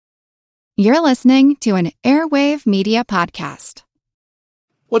You're listening to an Airwave Media Podcast.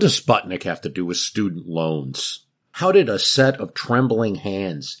 What does Sputnik have to do with student loans? How did a set of trembling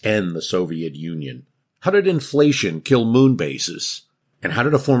hands end the Soviet Union? How did inflation kill moon bases? And how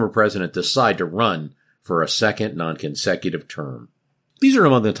did a former president decide to run for a second non-consecutive term? These are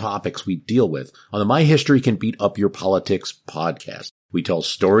among the topics we deal with on the My History Can Beat Up Your Politics podcast. We tell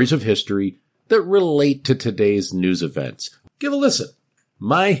stories of history that relate to today's news events. Give a listen.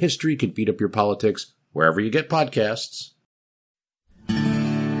 My History Can Beat Up Your Politics, wherever you get podcasts.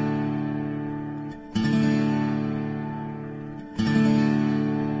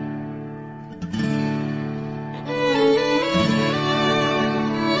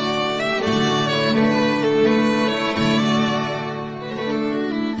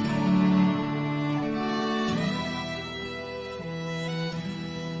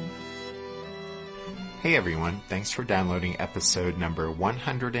 Hey everyone, thanks for downloading episode number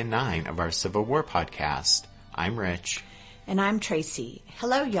 109 of our Civil War podcast. I'm Rich. And I'm Tracy.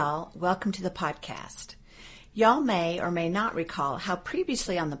 Hello y'all, welcome to the podcast. Y'all may or may not recall how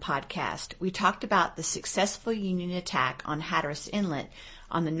previously on the podcast we talked about the successful Union attack on Hatteras Inlet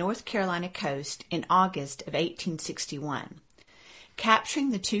on the North Carolina coast in August of 1861. Capturing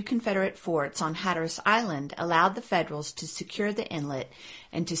the two Confederate forts on Hatteras Island allowed the Federals to secure the inlet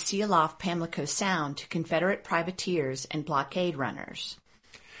and to seal off Pamlico Sound to Confederate privateers and blockade runners.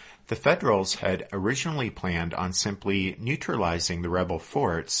 The Federals had originally planned on simply neutralizing the rebel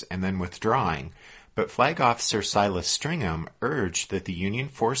forts and then withdrawing, but Flag Officer Silas Stringham urged that the Union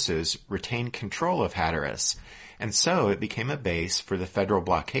forces retain control of Hatteras, and so it became a base for the Federal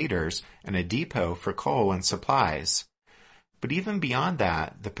blockaders and a depot for coal and supplies. But even beyond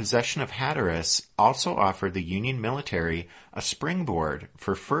that, the possession of Hatteras also offered the Union military a springboard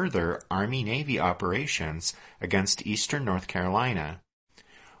for further Army-Navy operations against eastern North Carolina.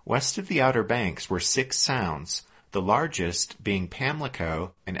 West of the Outer Banks were 6 sounds, the largest being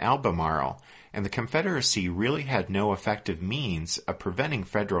Pamlico and Albemarle, and the Confederacy really had no effective means of preventing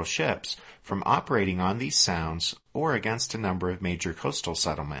Federal ships from operating on these sounds or against a number of major coastal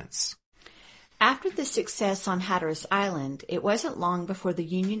settlements. After the success on Hatteras Island, it wasn't long before the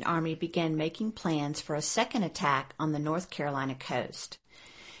Union Army began making plans for a second attack on the North Carolina coast.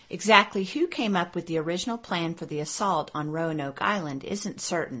 Exactly who came up with the original plan for the assault on Roanoke Island isn't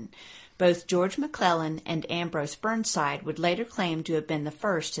certain. Both George McClellan and Ambrose Burnside would later claim to have been the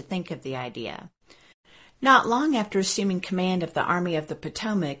first to think of the idea. Not long after assuming command of the Army of the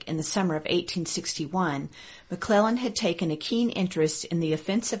Potomac in the summer of 1861, McClellan had taken a keen interest in the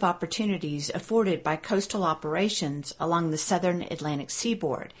offensive opportunities afforded by coastal operations along the southern Atlantic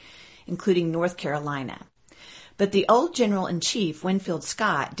seaboard, including North Carolina. But the old General-in-Chief, Winfield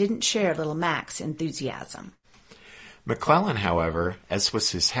Scott, didn't share Little Mac's enthusiasm. McClellan, however, as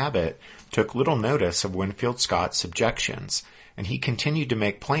was his habit, took little notice of Winfield Scott's objections, and he continued to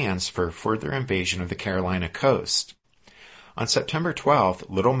make plans for further invasion of the Carolina coast. On September 12th,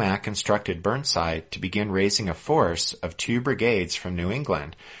 Little Mac instructed Burnside to begin raising a force of 2 brigades from New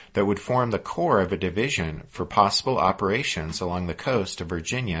England that would form the core of a division for possible operations along the coast of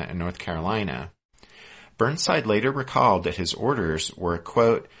Virginia and North Carolina. Burnside later recalled that his orders were,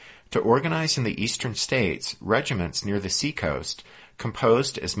 quote, to organize in the eastern states regiments near the seacoast,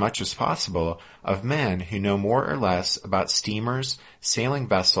 composed as much as possible of men who know more or less about steamers, sailing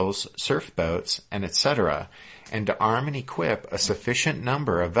vessels, surf boats, and etc., and to arm and equip a sufficient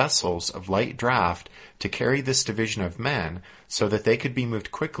number of vessels of light draft to carry this division of men so that they could be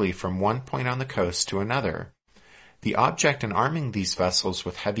moved quickly from one point on the coast to another. The object in arming these vessels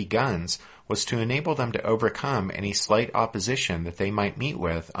with heavy guns was to enable them to overcome any slight opposition that they might meet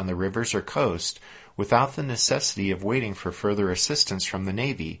with on the rivers or coast without the necessity of waiting for further assistance from the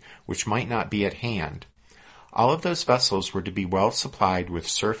Navy, which might not be at hand. All of those vessels were to be well supplied with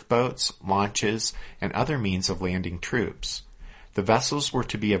surf boats, launches, and other means of landing troops. The vessels were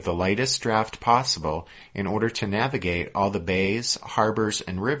to be of the lightest draft possible in order to navigate all the bays, harbors,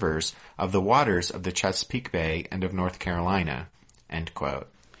 and rivers of the waters of the Chesapeake Bay and of North Carolina." End quote.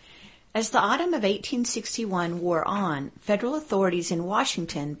 As the autumn of 1861 wore on, federal authorities in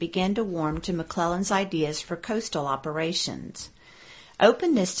Washington began to warm to McClellan's ideas for coastal operations.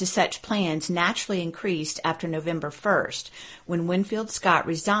 Openness to such plans naturally increased after November 1st, when Winfield Scott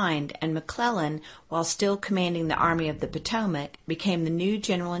resigned and McClellan, while still commanding the Army of the Potomac, became the new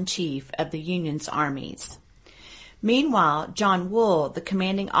General-in-Chief of the Union's armies. Meanwhile, John Wool, the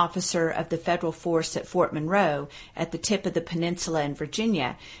commanding officer of the federal force at Fort Monroe, at the tip of the peninsula in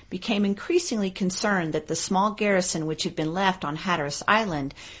Virginia, became increasingly concerned that the small garrison which had been left on Hatteras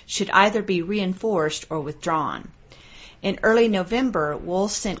Island should either be reinforced or withdrawn. In early November, Wool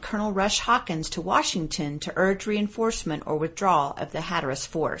sent Colonel Rush Hawkins to Washington to urge reinforcement or withdrawal of the Hatteras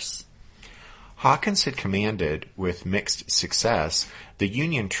force. Hawkins had commanded, with mixed success, the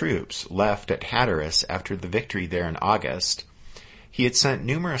Union troops left at Hatteras after the victory there in August. He had sent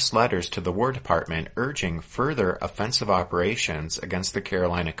numerous letters to the War Department urging further offensive operations against the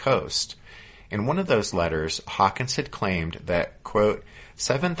Carolina coast. In one of those letters, Hawkins had claimed that, quote,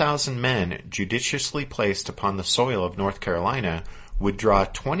 7,000 men judiciously placed upon the soil of North Carolina would draw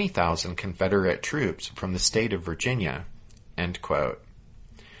 20,000 Confederate troops from the state of Virginia, end quote.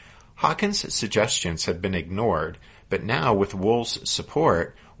 Hawkins' suggestions had been ignored, but now with Wool's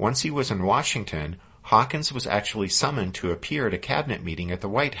support, once he was in Washington, Hawkins was actually summoned to appear at a cabinet meeting at the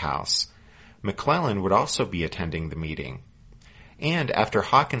White House. McClellan would also be attending the meeting. And after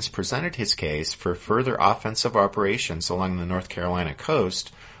Hawkins presented his case for further offensive operations along the North Carolina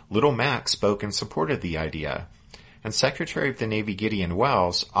coast, Little Mac spoke in support of the idea. And Secretary of the Navy Gideon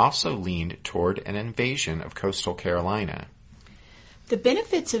Welles also leaned toward an invasion of coastal Carolina. The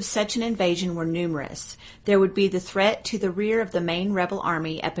benefits of such an invasion were numerous. There would be the threat to the rear of the main rebel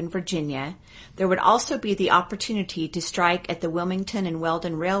army up in Virginia. There would also be the opportunity to strike at the Wilmington and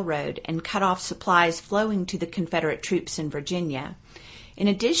Weldon Railroad and cut off supplies flowing to the Confederate troops in Virginia. In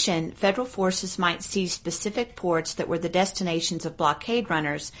addition, Federal forces might seize specific ports that were the destinations of blockade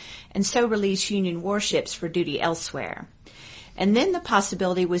runners and so release Union warships for duty elsewhere. And then the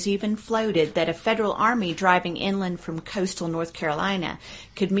possibility was even floated that a Federal army driving inland from coastal North Carolina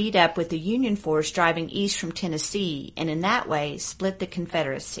could meet up with the Union force driving east from Tennessee and in that way split the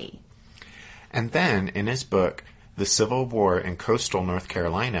Confederacy. And then, in his book, The Civil War in Coastal North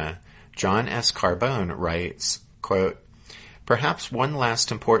Carolina, John S. Carbone writes, quote, perhaps one last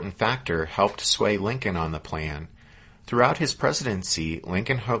important factor helped sway Lincoln on the plan. Throughout his presidency,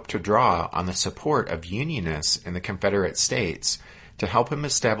 Lincoln hoped to draw on the support of Unionists in the Confederate States to help him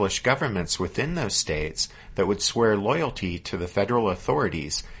establish governments within those states that would swear loyalty to the federal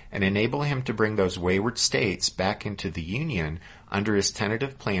authorities and enable him to bring those wayward states back into the Union under his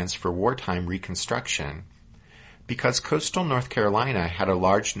tentative plans for wartime reconstruction. Because coastal North Carolina had a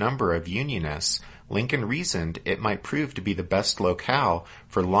large number of Unionists, Lincoln reasoned it might prove to be the best locale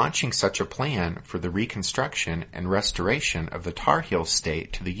for launching such a plan for the reconstruction and restoration of the Tar Heel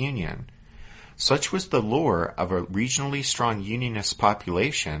state to the Union. Such was the lure of a regionally strong Unionist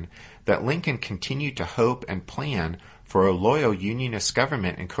population that Lincoln continued to hope and plan for a loyal Unionist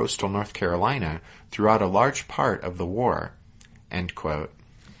government in coastal North Carolina throughout a large part of the war. End quote.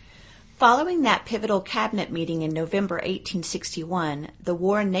 Following that pivotal cabinet meeting in November 1861, the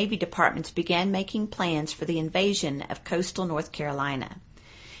War and Navy departments began making plans for the invasion of coastal North Carolina.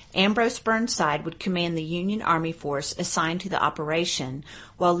 Ambrose Burnside would command the Union Army force assigned to the operation,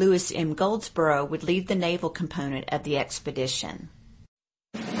 while Lewis M. Goldsborough would lead the naval component of the expedition.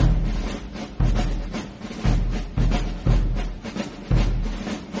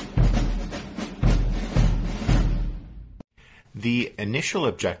 The initial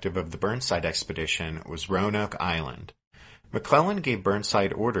objective of the Burnside Expedition was Roanoke Island. McClellan gave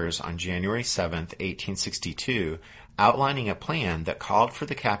Burnside orders on January 7, 1862, outlining a plan that called for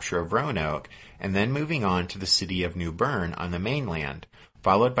the capture of Roanoke and then moving on to the city of New Bern on the mainland,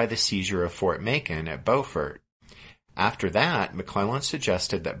 followed by the seizure of Fort Macon at Beaufort. After that, McClellan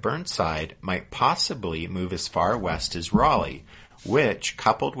suggested that Burnside might possibly move as far west as Raleigh, which,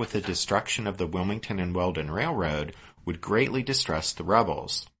 coupled with the destruction of the Wilmington and Weldon Railroad, would greatly distress the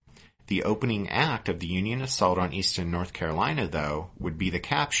rebels. The opening act of the Union assault on eastern North Carolina, though, would be the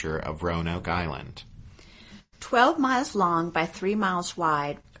capture of Roanoke Island. 12 miles long by 3 miles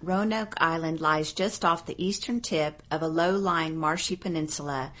wide, Roanoke Island lies just off the eastern tip of a low-lying marshy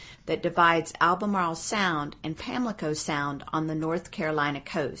peninsula that divides Albemarle Sound and Pamlico Sound on the North Carolina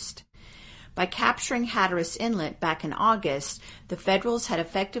coast. By capturing Hatteras Inlet back in August, the Federals had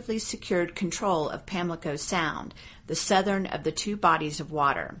effectively secured control of Pamlico Sound, the southern of the two bodies of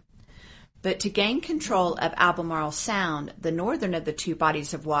water. But to gain control of Albemarle Sound, the northern of the two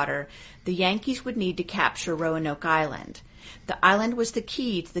bodies of water, the Yankees would need to capture Roanoke Island. The island was the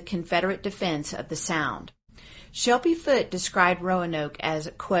key to the Confederate defense of the Sound. Shelby Foote described Roanoke as,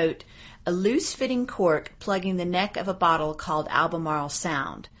 quote, a loose-fitting cork plugging the neck of a bottle called Albemarle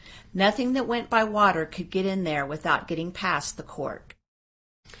Sound. Nothing that went by water could get in there without getting past the cork.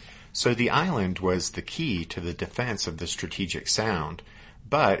 So the island was the key to the defense of the strategic Sound,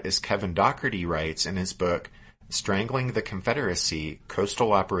 but, as Kevin Dougherty writes in his book, Strangling the Confederacy,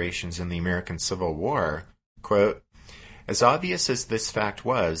 Coastal Operations in the American Civil War, quote, as obvious as this fact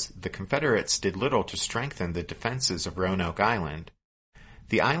was, the Confederates did little to strengthen the defenses of Roanoke Island.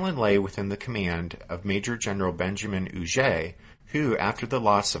 The island lay within the command of Major General Benjamin Huger, who, after the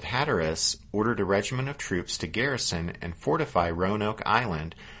loss of Hatteras, ordered a regiment of troops to garrison and fortify Roanoke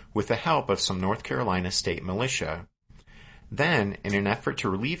Island with the help of some North Carolina state militia. Then, in an effort to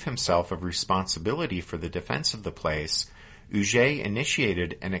relieve himself of responsibility for the defense of the place, Huger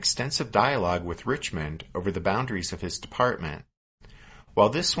initiated an extensive dialogue with Richmond over the boundaries of his department. While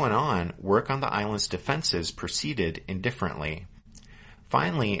this went on, work on the island's defenses proceeded indifferently.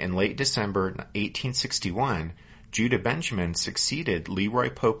 Finally, in late December 1861, Judah Benjamin succeeded Leroy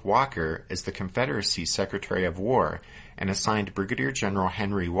Pope Walker as the Confederacy's Secretary of War and assigned Brigadier General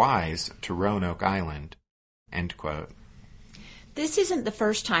Henry Wise to Roanoke Island." End quote. This isn't the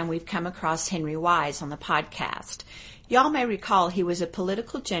first time we've come across Henry Wise on the podcast. Y'all may recall he was a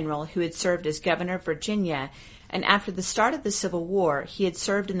political general who had served as governor of Virginia, and after the start of the Civil War, he had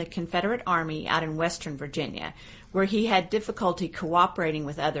served in the Confederate Army out in western Virginia, where he had difficulty cooperating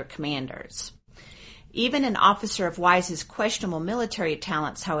with other commanders. Even an officer of Wise's questionable military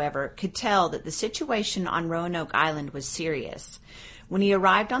talents, however, could tell that the situation on Roanoke Island was serious. When he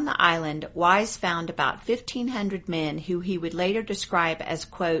arrived on the island, Wise found about 1,500 men who he would later describe as,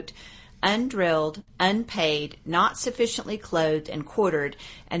 quote, undrilled, unpaid, not sufficiently clothed and quartered,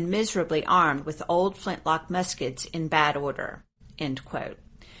 and miserably armed with old flintlock muskets in bad order, end quote.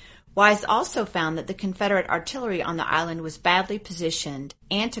 Wise also found that the Confederate artillery on the island was badly positioned,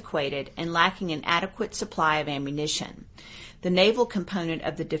 antiquated, and lacking an adequate supply of ammunition. The naval component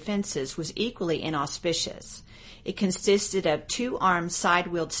of the defenses was equally inauspicious. It consisted of 2 armed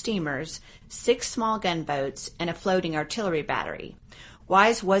side-wheeled steamers, 6 small gunboats, and a floating artillery battery.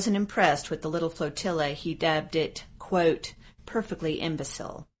 Wise wasn't impressed with the little flotilla. He dubbed it, quote, perfectly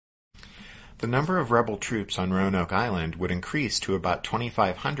imbecile. The number of rebel troops on Roanoke Island would increase to about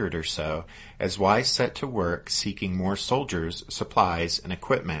 2,500 or so as Wise set to work seeking more soldiers, supplies, and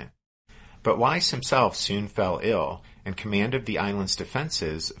equipment. But Wise himself soon fell ill, and command of the island's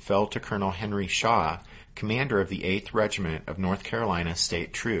defenses fell to Colonel Henry Shaw, commander of the 8th Regiment of North Carolina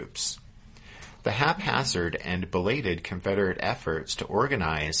State Troops. The haphazard and belated Confederate efforts to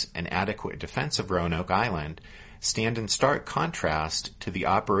organize an adequate defense of Roanoke Island stand in stark contrast to the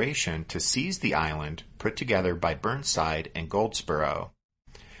operation to seize the island put together by Burnside and Goldsborough.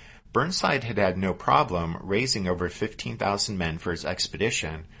 Burnside had had no problem raising over 15,000 men for his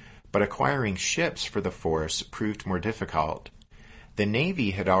expedition, but acquiring ships for the force proved more difficult. The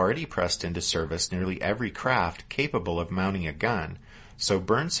Navy had already pressed into service nearly every craft capable of mounting a gun, so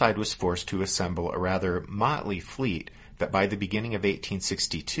Burnside was forced to assemble a rather motley fleet that by the beginning of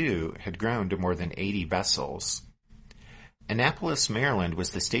 1862 had grown to more than 80 vessels. Annapolis, Maryland was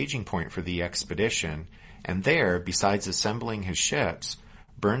the staging point for the expedition, and there, besides assembling his ships,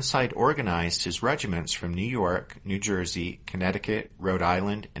 Burnside organized his regiments from New York, New Jersey, Connecticut, Rhode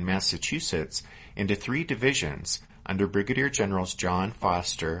Island, and Massachusetts into 3 divisions under Brigadier Generals John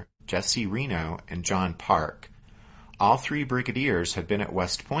Foster, Jesse Reno, and John Parke. All 3 brigadiers had been at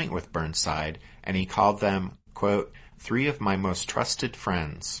West Point with Burnside, and he called them, quote, 3 of my most trusted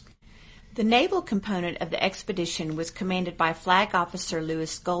friends. The naval component of the expedition was commanded by Flag Officer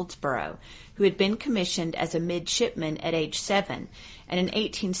Louis Goldsborough, who had been commissioned as a midshipman at age 7, and in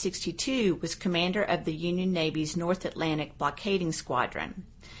 1862 was commander of the Union Navy's North Atlantic Blockading Squadron.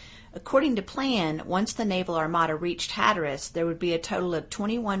 According to plan, once the naval armada reached Hatteras, there would be a total of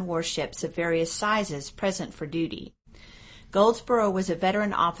 21 warships of various sizes present for duty. Goldsborough was a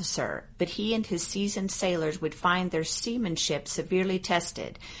veteran officer, but he and his seasoned sailors would find their seamanship severely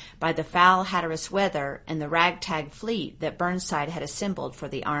tested by the foul Hatteras weather and the ragtag fleet that Burnside had assembled for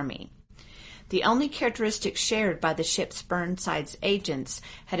the Army. The only characteristic shared by the ships Burnside's agents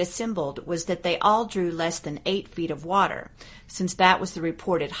had assembled was that they all drew less than 8 feet of water, since that was the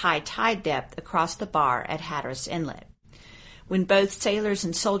reported high tide depth across the bar at Hatteras Inlet. When both sailors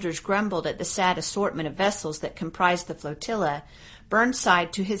and soldiers grumbled at the sad assortment of vessels that comprised the flotilla,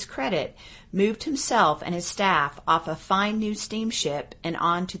 Burnside, to his credit, moved himself and his staff off a fine new steamship and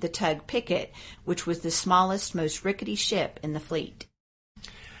on to the tug Pickett, which was the smallest, most rickety ship in the fleet.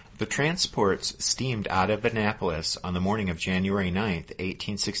 The transports steamed out of Annapolis on the morning of January 9,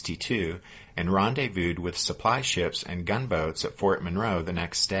 1862, and rendezvoused with supply ships and gunboats at Fort Monroe the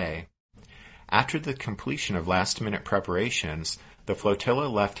next day. After the completion of last-minute preparations, the flotilla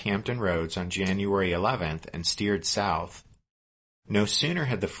left Hampton Roads on January 11th and steered south. No sooner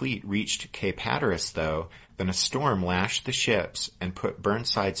had the fleet reached Cape Hatteras, though, than a storm lashed the ships and put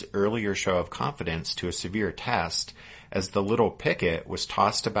Burnside's earlier show of confidence to a severe test, as the little Pickett was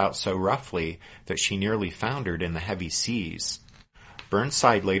tossed about so roughly that she nearly foundered in the heavy seas.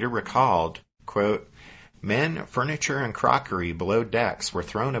 Burnside later recalled, quote, Men, furniture, and crockery below decks were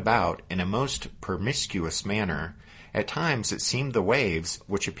thrown about in a most promiscuous manner. At times it seemed the waves,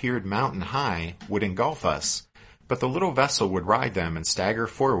 which appeared mountain high, would engulf us, but the little vessel would ride them and stagger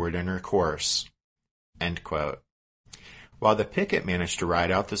forward in her course." End quote. While the picket managed to ride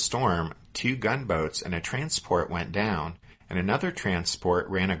out the storm, 2 gunboats and a transport went down, and another transport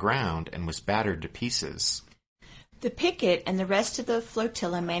ran aground and was battered to pieces. The picket and the rest of the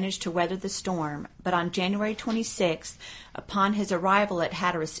flotilla managed to weather the storm, but on January 26th, upon his arrival at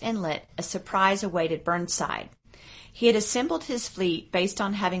Hatteras Inlet, a surprise awaited Burnside. He had assembled his fleet based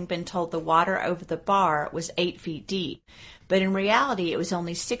on having been told the water over the bar was 8 feet deep, but in reality it was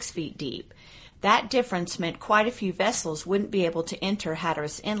only 6 feet deep. That difference meant quite a few vessels wouldn't be able to enter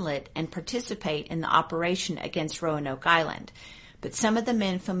Hatteras Inlet and participate in the operation against Roanoke Island. But some of the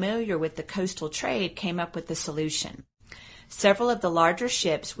men familiar with the coastal trade came up with a solution. Several of the larger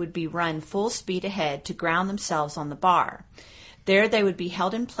ships would be run full speed ahead to ground themselves on the bar. There they would be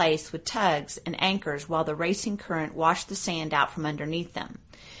held in place with tugs and anchors while the racing current washed the sand out from underneath them.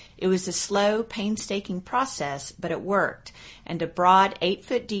 It was a slow, painstaking process, but it worked, and a broad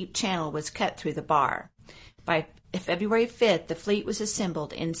 8-foot-deep channel was cut through the bar. By February 5th, the fleet was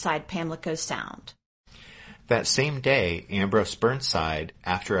assembled inside Pamlico Sound. That same day, Ambrose Burnside,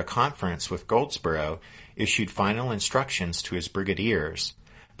 after a conference with Goldsborough, issued final instructions to his brigadiers,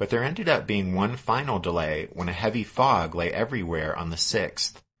 but there ended up being one final delay when a heavy fog lay everywhere on the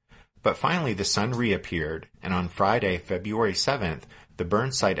 6th. But finally the sun reappeared, and on Friday, February 7th, the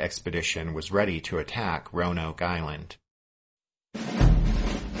Burnside Expedition was ready to attack Roanoke Island.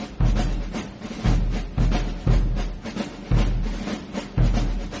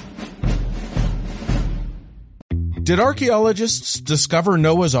 Did archaeologists discover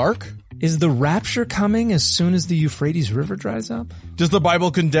Noah's Ark? Is the rapture coming as soon as the Euphrates River dries up? Does the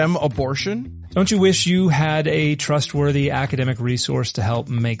Bible condemn abortion? Don't you wish you had a trustworthy academic resource to help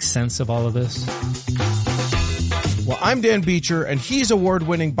make sense of all of this? Well, I'm Dan Beecher, and he's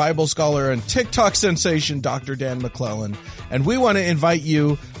award-winning Bible scholar and TikTok sensation Dr. Dan McClellan, and we want to invite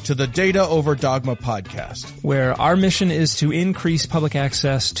you to the Data Over Dogma podcast, where our mission is to increase public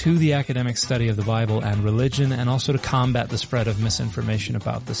access to the academic study of the Bible and religion, and also to combat the spread of misinformation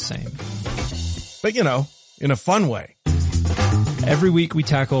about the same. But, in a fun way. Every week we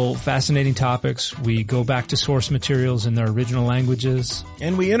tackle fascinating topics. We go back to source materials in their original languages.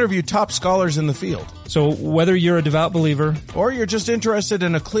 And we interview top scholars in the field. So whether you're a devout believer, or you're just interested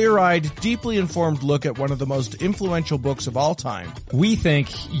in a clear-eyed, deeply informed look at one of the most influential books of all time, we think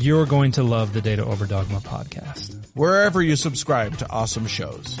you're going to love the Data Over Dogma podcast. Wherever you subscribe to awesome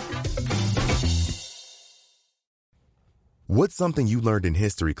shows. What's something you learned in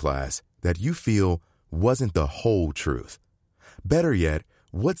history class that you feel wasn't the whole truth? Better yet,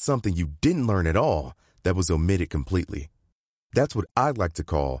 what's something you didn't learn at all that was omitted completely? That's what I'd like to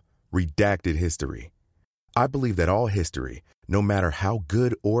call redacted history. I believe that all history, no matter how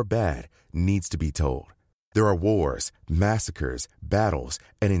good or bad, needs to be told. There are wars, massacres, battles,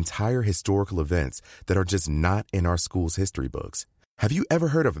 and entire historical events that are just not in our school's history books. Have you ever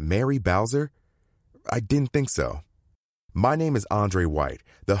heard of Mary Bowser? I didn't think so. My name is Andre White,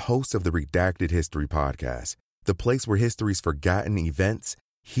 the host of the Redacted History Podcast, the place where history's forgotten events,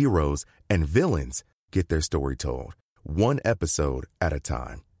 heroes, and villains get their story told, one episode at a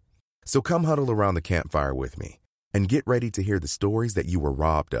time. So come huddle around the campfire with me and get ready to hear the stories that you were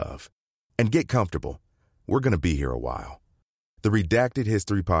robbed of. And get comfortable. We're going to be here a while. The Redacted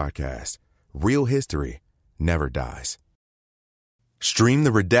History Podcast. Real history never dies. Stream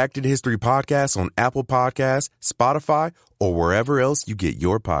the Redacted History Podcast on Apple Podcasts, Spotify, or wherever else you get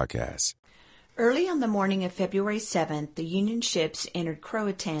your podcasts. Early on the morning of February 7th, the Union ships entered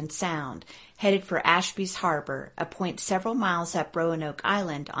Croatan Sound, headed for Ashby's Harbor, a point several miles up Roanoke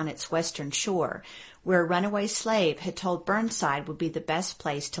Island on its western shore, where a runaway slave had told Burnside would be the best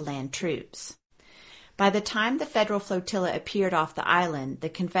place to land troops. By the time the Federal flotilla appeared off the island, the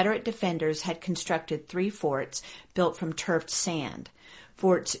Confederate defenders had constructed 3 forts built from turfed sand.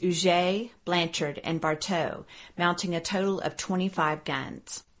 Forts Huger, Blanchard, and Bartow, mounting a total of 25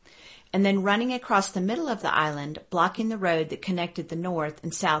 guns. And then running across the middle of the island, blocking the road that connected the north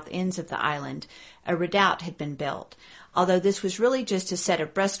and south ends of the island, a redoubt had been built, although this was really just a set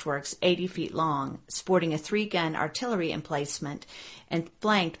of breastworks 80 feet long, sporting a 3-gun artillery emplacement and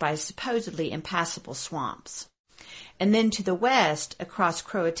flanked by supposedly impassable swamps. And then to the west, across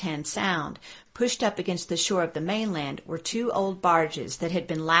Croatan Sound, pushed up against the shore of the mainland, were 2 old barges that had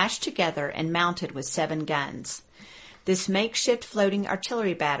been lashed together and mounted with 7 guns. This makeshift floating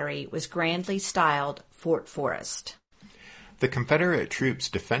artillery battery was grandly styled Fort Forest. The Confederate troops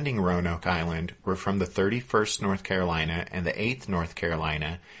defending Roanoke Island were from the 31st North Carolina and the 8th North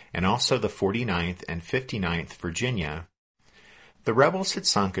Carolina, and also the 49th and 59th Virginia. The rebels had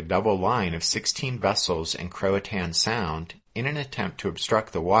sunk a double line of 16 vessels in Croatan Sound in an attempt to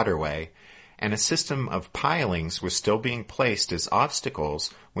obstruct the waterway, and a system of pilings was still being placed as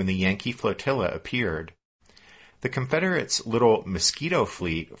obstacles when the Yankee flotilla appeared. The Confederates' little mosquito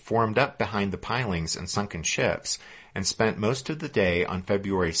fleet formed up behind the pilings and sunken ships, and spent most of the day on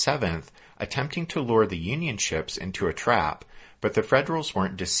February 7th attempting to lure the Union ships into a trap, but the Federals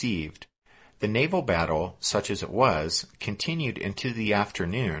weren't deceived. The naval battle, such as it was, continued into the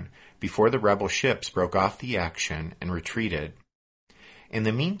afternoon before the rebel ships broke off the action and retreated. In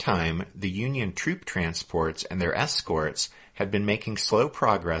the meantime, the Union troop transports and their escorts had been making slow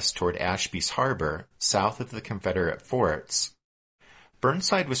progress toward Ashby's Harbor, south of the Confederate forts.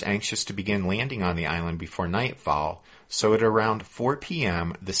 Burnside was anxious to begin landing on the island before nightfall, so at around 4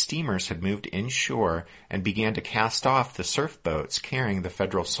 p.m. the steamers had moved inshore and began to cast off the surf boats carrying the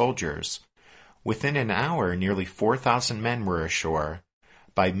Federal soldiers. Within an hour, nearly 4,000 men were ashore.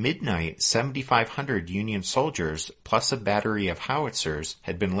 By midnight, 7,500 Union soldiers, plus a battery of howitzers,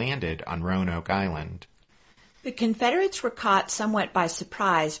 had been landed on Roanoke Island. The Confederates were caught somewhat by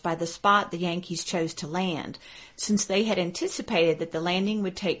surprise by the spot the Yankees chose to land, since they had anticipated that the landing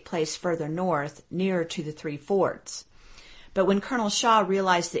would take place further north, nearer to the three forts. But when Colonel Shaw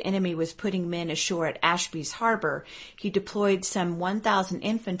realized the enemy was putting men ashore at Ashby's Harbor, he deployed some 1,000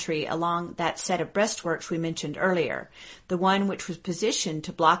 infantry along that set of breastworks we mentioned earlier, the one which was positioned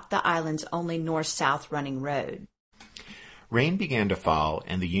to block the island's only north-south running road. Rain began to fall,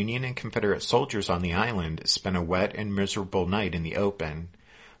 and the Union and Confederate soldiers on the island spent a wet and miserable night in the open.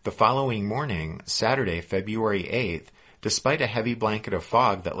 The following morning, Saturday, February 8th, despite a heavy blanket of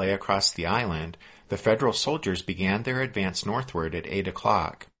fog that lay across the island, the Federal soldiers began their advance northward at 8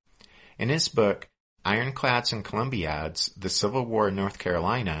 o'clock. In his book, Ironclads and Columbiads, The Civil War in North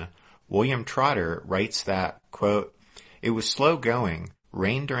Carolina, William Trotter writes that, quote, "It was slow going.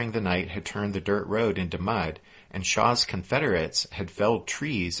 Rain during the night had turned the dirt road into mud, and Shaw's Confederates had felled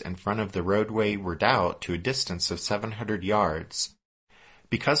trees in front of the roadway redoubt to a distance of 700 yards.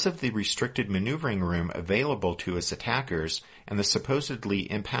 Because of the restricted maneuvering room available to his attackers and the supposedly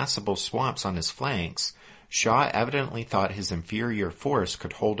impassable swamps on his flanks, Shaw evidently thought his inferior force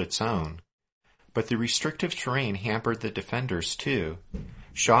could hold its own. But the restrictive terrain hampered the defenders too.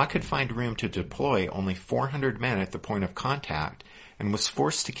 Shaw could find room to deploy only 400 men at the point of contact, and was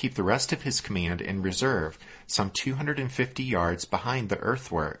forced to keep the rest of his command in reserve, some 250 yards behind the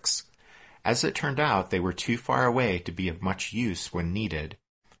earthworks. As it turned out, they were too far away to be of much use when needed."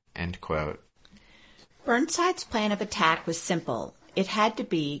 End quote. Burnside's plan of attack was simple. It had to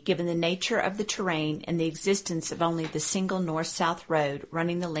be, given the nature of the terrain and the existence of only the single north-south road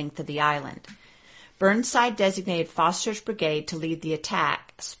running the length of the island. Burnside designated Foster's brigade to lead the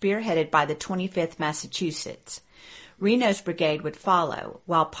attack, spearheaded by the 25th Massachusetts. Reno's brigade would follow,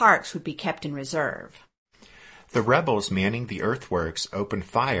 while Parks would be kept in reserve. The rebels manning the earthworks opened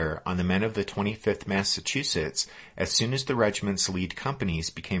fire on the men of the 25th Massachusetts as soon as the regiment's lead companies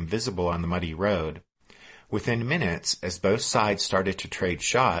became visible on the muddy road. Within minutes, as both sides started to trade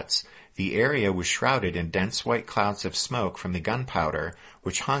shots, the area was shrouded in dense white clouds of smoke from the gunpowder,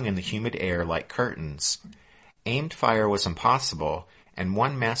 which hung in the humid air like curtains. Aimed fire was impossible, and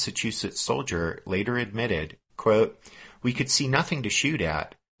one Massachusetts soldier later admitted, quote, "We could see nothing to shoot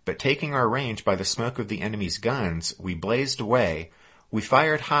at, but taking our range by the smoke of the enemy's guns, we blazed away. We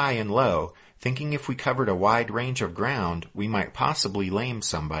fired high and low, thinking if we covered a wide range of ground, we might possibly lame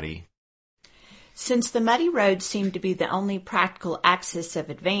somebody." Since the muddy road seemed to be the only practical axis of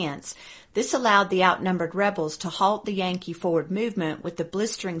advance, this allowed the outnumbered rebels to halt the Yankee forward movement with a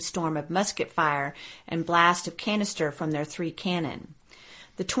blistering storm of musket fire and blast of canister from their 3 cannon.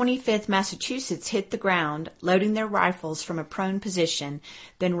 The 25th Massachusetts hit the ground, loading their rifles from a prone position,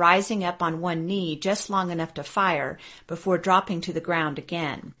 then rising up on one knee just long enough to fire before dropping to the ground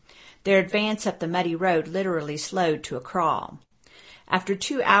again. Their advance up the muddy road literally slowed to a crawl. After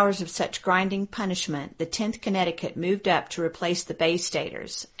 2 hours of such grinding punishment, the 10th Connecticut moved up to replace the Bay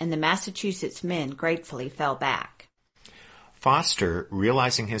Staters, and the Massachusetts men gratefully fell back. Foster,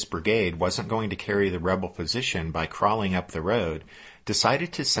 realizing his brigade wasn't going to carry the rebel position by crawling up the road,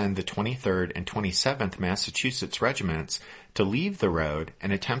 decided to send the 23rd and 27th Massachusetts regiments to leave the road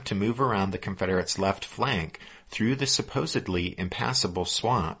and attempt to move around the Confederates' left flank through the supposedly impassable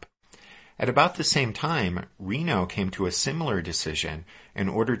swamp. At about the same time, Reno came to a similar decision and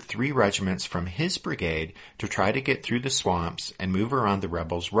ordered 3 regiments from his brigade to try to get through the swamps and move around the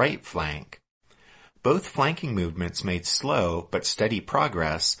rebels' right flank. Both flanking movements made slow but steady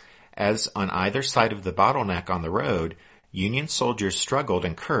progress, as on either side of the bottleneck on the road, Union soldiers struggled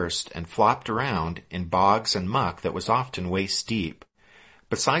and cursed and flopped around in bogs and muck that was often waist-deep.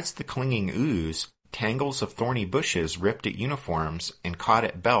 Besides the clinging ooze, tangles of thorny bushes ripped at uniforms and caught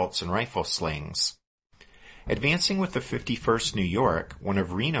at belts and rifle slings. Advancing with the 51st New York, one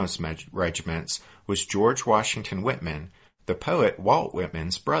of Reno's regiments was George Washington Whitman, the poet Walt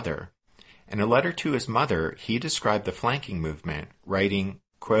Whitman's brother. In a letter to his mother, he described the flanking movement, writing,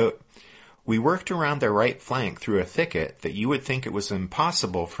 quote, "We worked around their right flank through a thicket that you would think it was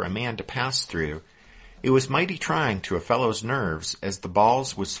impossible for a man to pass through. It was mighty trying to a fellow's nerves, as the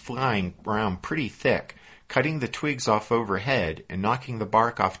balls was flying around pretty thick, cutting the twigs off overhead and knocking the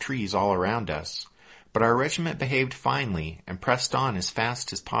bark off trees all around us. But our regiment behaved finely and pressed on as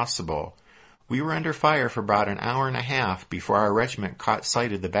fast as possible. We were under fire for about an hour and a half before our regiment caught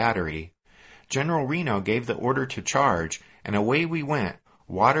sight of the battery. General Reno gave the order to charge, and away we went,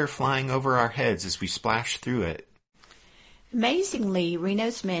 water flying over our heads as we splashed through it." Amazingly,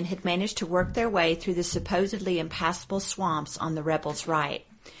 Reno's men had managed to work their way through the supposedly impassable swamps on the rebels' right.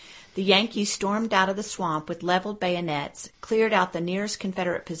 The Yankees stormed out of the swamp with leveled bayonets, cleared out the nearest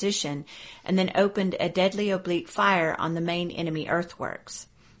Confederate position, and then opened a deadly oblique fire on the main enemy earthworks.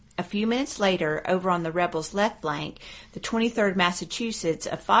 A few minutes later, over on the rebels' left flank, the 23rd Massachusetts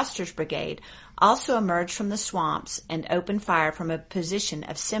of Foster's brigade also emerged from the swamps and opened fire from a position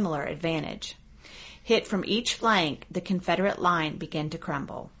of similar advantage. Hit from each flank, the Confederate line began to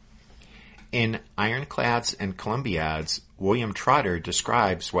crumble. In Ironclads and Columbiads, William Trotter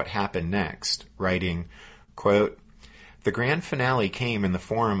describes what happened next, writing, quote, "The grand finale came in the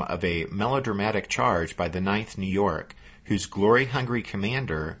form of a melodramatic charge by the 9th New York, whose glory-hungry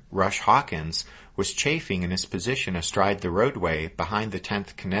commander, Rush Hawkins, was chafing in his position astride the roadway behind the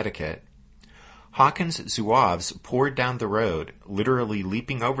 10th Connecticut. Hawkins' Zouaves poured down the road, literally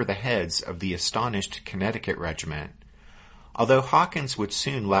leaping over the heads of the astonished Connecticut regiment. Although Hawkins would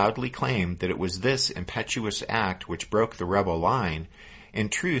soon loudly claim that it was this impetuous act which broke the rebel line, in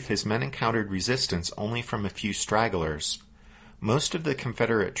truth his men encountered resistance only from a few stragglers. Most of the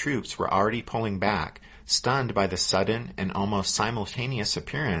Confederate troops were already pulling back, stunned by the sudden and almost simultaneous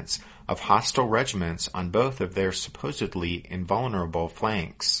appearance of hostile regiments on both of their supposedly invulnerable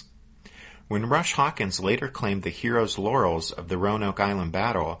flanks. When Rush Hawkins later claimed the hero's laurels of the Roanoke Island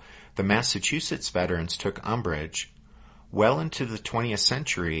battle, the Massachusetts veterans took umbrage. Well into the 20th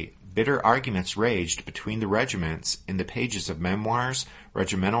century, bitter arguments raged between the regiments in the pages of memoirs,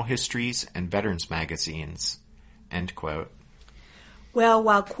 regimental histories, and veterans magazines." End quote. Well,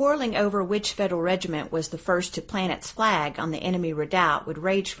 while quarreling over which Federal regiment was the first to plant its flag on the enemy redoubt would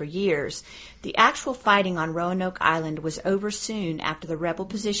rage for years, the actual fighting on Roanoke Island was over soon after the rebel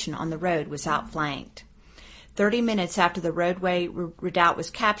position on the road was outflanked. 30 minutes after the roadway redoubt was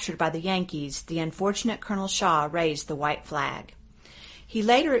captured by the Yankees, the unfortunate Colonel Shaw raised the white flag. He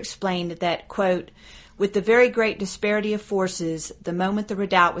later explained that, quote, "With the very great disparity of forces, the moment the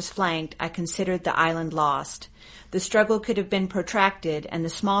redoubt was flanked, I considered the island lost. The struggle could have been protracted, and the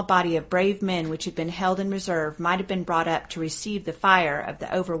small body of brave men which had been held in reserve might have been brought up to receive the fire of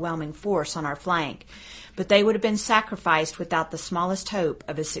the overwhelming force on our flank, but they would have been sacrificed without the smallest hope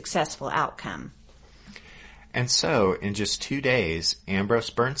of a successful outcome." And so, in just 2 days, Ambrose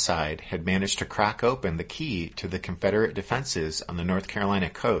Burnside had managed to crack open the key to the Confederate defenses on the North Carolina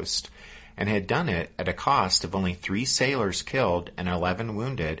coast, and had done it at a cost of only 3 sailors killed and 11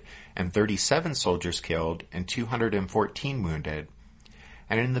 wounded, and 37 soldiers killed and 214 wounded.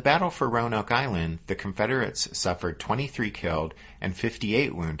 And in the battle for Roanoke Island, the Confederates suffered 23 killed and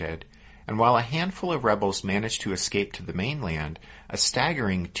 58 wounded, and while a handful of rebels managed to escape to the mainland, a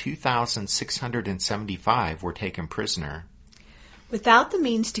staggering 2,675 were taken prisoner. Without the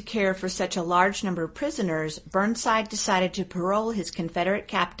means to care for such a large number of prisoners, Burnside decided to parole his Confederate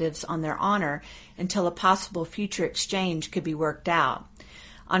captives on their honor until a possible future exchange could be worked out.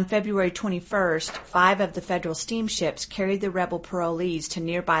 On February 21st, 5 of the Federal steamships carried the rebel parolees to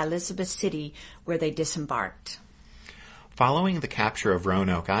nearby Elizabeth City, where they disembarked. Following the capture of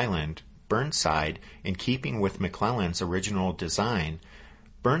Roanoke Island, Burnside, in keeping with McClellan's original design,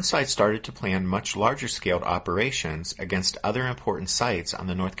 Burnside started to plan much larger-scaled operations against other important sites on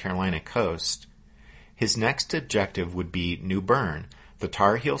the North Carolina coast. His next objective would be New Bern, the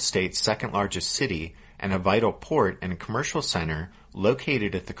Tar Heel State's second-largest city and a vital port and commercial center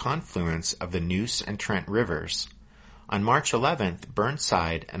located at the confluence of the Neuse and Trent rivers. On March 11th,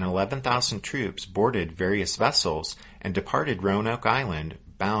 Burnside and 11,000 troops boarded various vessels and departed Roanoke Island,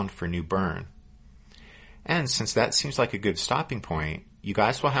 bound for New Bern. And since that seems like a good stopping point, you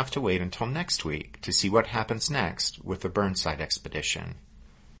guys will have to wait until next week to see what happens next with the Burnside Expedition.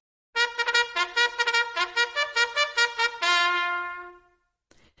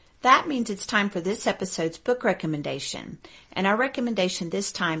 That means it's time for this episode's book recommendation. And our recommendation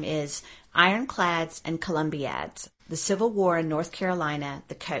this time is Ironclads and Columbiads, The Civil War in North Carolina,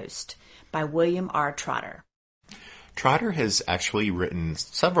 the Coast, by William R. Trotter. Trotter has actually written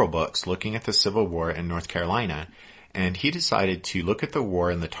several books looking at the Civil War in North Carolina, and he decided to look at the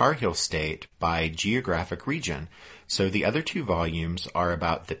war in the Tar Heel State by geographic region. So the other two volumes are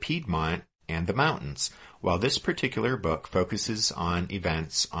about the Piedmont and the mountains, while this particular book focuses on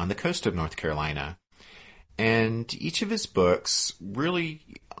events on the coast of North Carolina. And each of his books really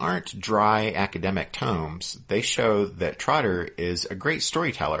aren't dry academic tomes. They show that Trotter is a great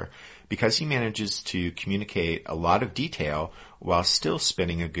storyteller because he manages to communicate a lot of detail while still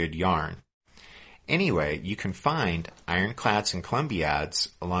spinning a good yarn. Anyway, you can find Ironclads and Columbiads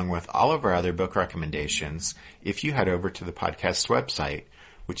along with all of our other book recommendations if you head over to the podcast website,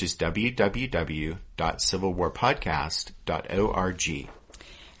 which is www.civilwarpodcast.org.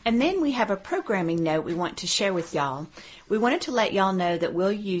 And then we have a programming note we want to share with y'all. We wanted to let y'all know that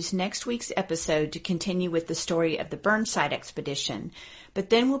we'll use next week's episode to continue with the story of the Burnside Expedition, but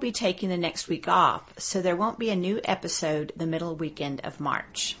then we'll be taking the next week off, so there won't be a new episode the middle weekend of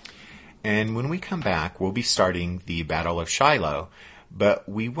March. And when we come back, we'll be starting the Battle of Shiloh, but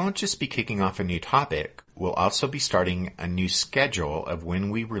we won't just be kicking off a new topic. We'll also be starting a new schedule of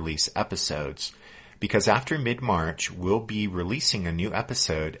when we release episodes, because after mid-March, we'll be releasing a new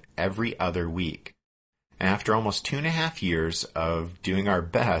episode every other week. And after almost 2.5 years of doing our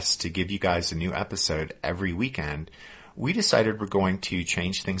best to give you guys a new episode every weekend, we decided we're going to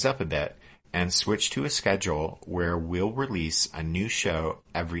change things up a bit and switch to a schedule where we'll release a new show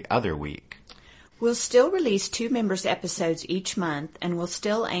every other week. We'll still release 2 members episodes each month, and we'll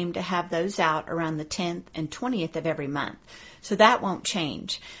still aim to have those out around the 10th and 20th of every month. So that won't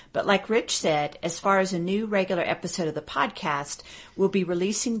change. But like Rich said, as far as a new regular episode of the podcast, we'll be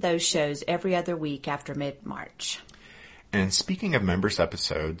releasing those shows every other week after mid-March. And speaking of members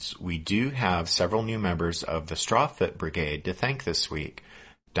episodes, we do have several new members of the Strawfoot Brigade to thank this week.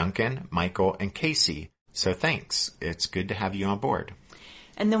 Duncan, Michael, and Casey. So thanks. It's good to have you on board.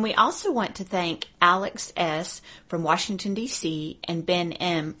 And then we also want to thank Alex S. from Washington, D.C. and Ben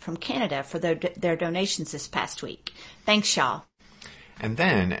M. from Canada for their donations this past week. Thanks, y'all. And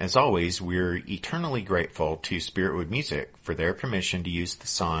then, as always, we're eternally grateful to Spiritwood Music for their permission to use the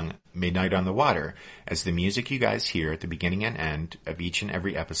song Midnight on the Water as the music you guys hear at the beginning and end of each and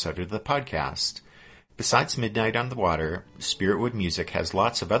every episode of the podcast. Besides Midnight on the Water, Spiritwood Music has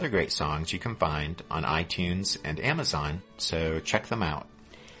lots of other great songs you can find on iTunes and Amazon, so check them out.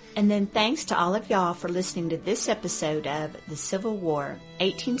 And then thanks to all of y'all for listening to this episode of The Civil War,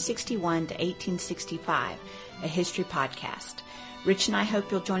 1861 to 1865, a history podcast. Rich and I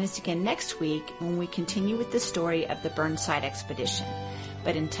hope you'll join us again next week when we continue with the story of the Burnside Expedition.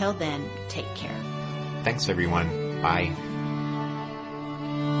 But until then, take care. Thanks, everyone. Bye.